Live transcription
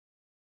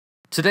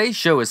Today's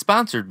show is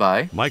sponsored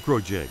by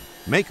Microjig,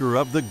 maker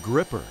of the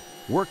gripper.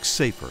 Work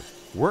safer,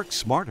 work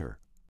smarter.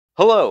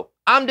 Hello,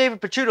 I'm David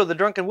Picciuto, the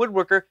Drunken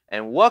Woodworker,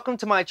 and welcome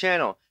to my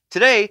channel.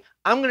 Today,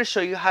 I'm going to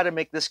show you how to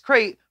make this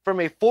crate from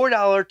a $4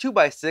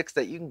 2x6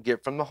 that you can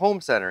get from the home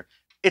center.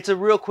 It's a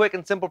real quick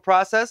and simple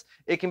process.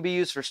 It can be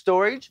used for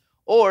storage,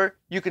 or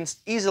you can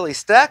easily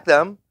stack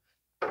them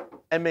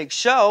and make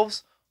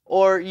shelves,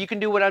 or you can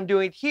do what I'm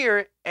doing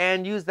here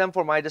and use them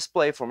for my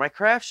display for my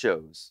craft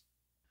shows.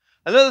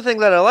 Another thing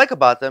that I like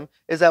about them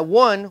is that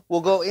one will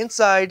go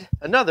inside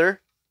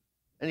another,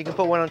 and you can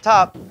put one on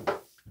top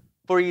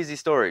for easy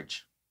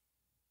storage.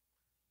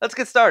 Let's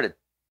get started.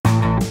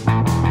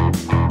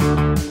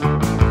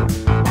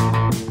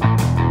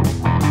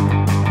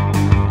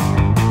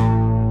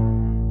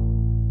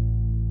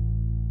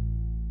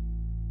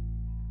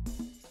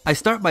 I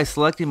start by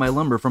selecting my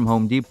lumber from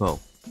Home Depot.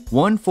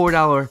 One $4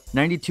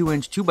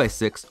 92-inch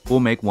 2x6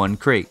 will make one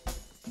crate.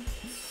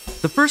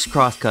 The first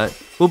crosscut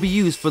will be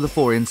used for the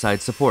 4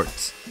 inside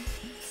supports.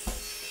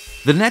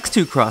 The next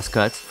 2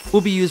 crosscuts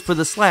will be used for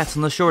the slats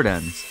on the short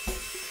ends.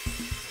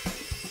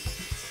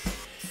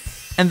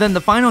 And then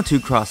the final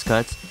 2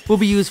 crosscuts will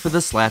be used for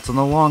the slats on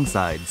the long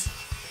sides.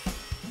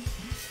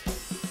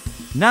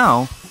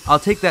 Now, I'll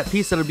take that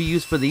piece that will be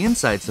used for the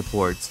inside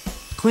supports,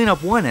 clean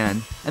up one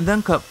end, and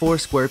then cut 4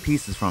 square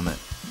pieces from it.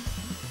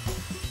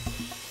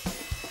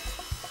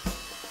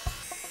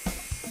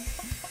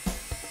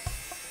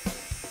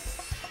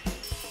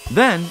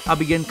 Then, I'll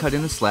begin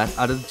cutting the slats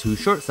out of the 2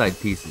 short side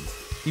pieces.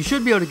 You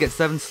should be able to get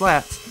 7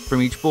 slats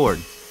from each board.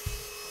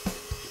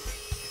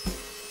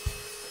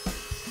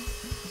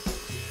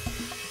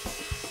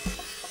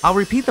 I'll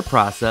repeat the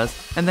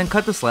process and then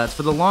cut the slats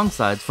for the long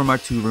sides from our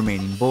 2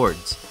 remaining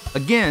boards.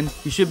 Again,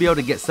 you should be able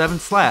to get 7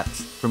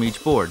 slats from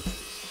each board.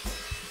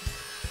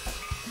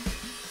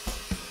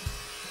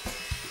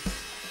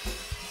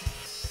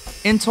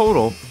 In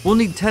total, we'll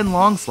need 10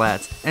 long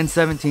slats and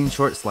 17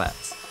 short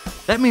slats.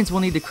 That means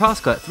we'll need to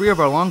crosscut 3 of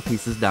our long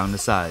pieces down to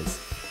size.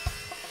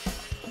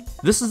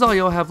 This is all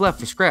you'll have left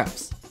for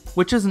scraps,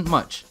 which isn't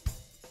much.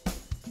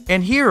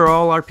 And here are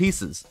all our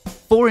pieces: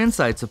 4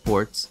 inside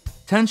supports,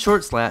 10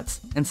 short slats,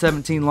 and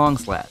 17 long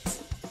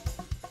slats.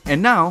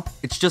 And now,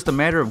 it's just a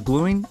matter of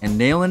gluing and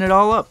nailing it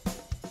all up.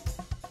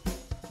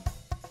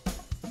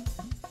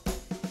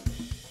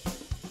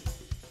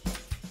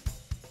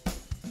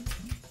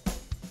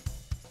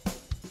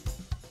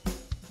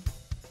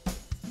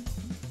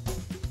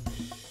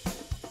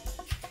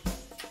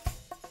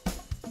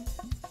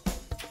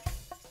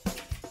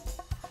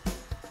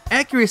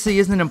 Accuracy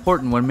isn't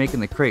important when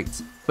making the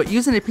crates, but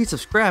using a piece of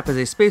scrap as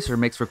a spacer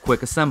makes for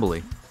quick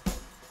assembly.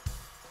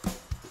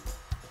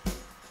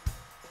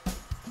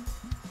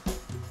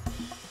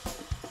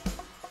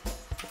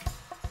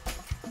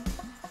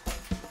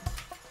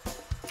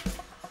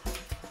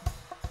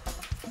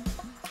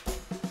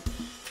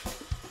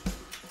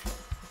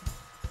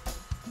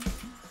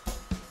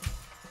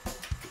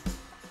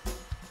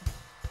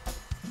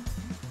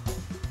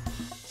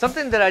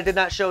 Something that I did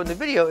not show in the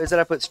video is that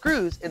I put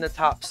screws in the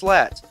top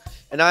slats,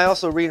 and I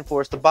also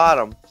reinforced the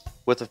bottom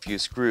with a few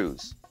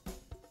screws.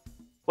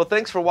 Well,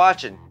 thanks for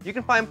watching. You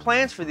can find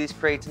plans for these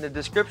crates in the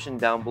description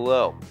down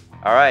below.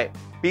 Alright,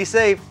 be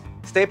safe,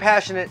 stay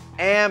passionate,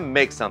 and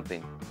make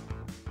something.